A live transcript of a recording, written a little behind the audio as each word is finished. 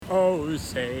Oh,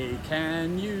 say,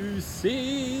 can you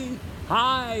see?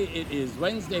 Hi, it is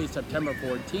Wednesday, September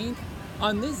 14th.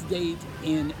 On this date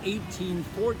in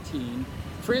 1814,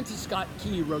 Francis Scott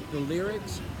Key wrote the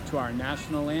lyrics to our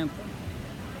national anthem.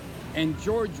 And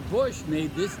George Bush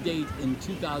made this date in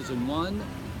 2001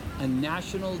 a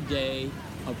national day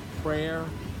of prayer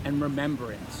and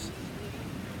remembrance.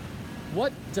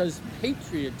 What does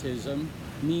patriotism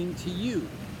mean to you?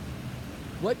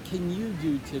 What can you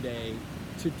do today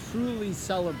to truly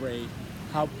celebrate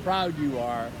how proud you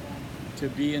are to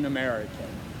be an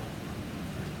American?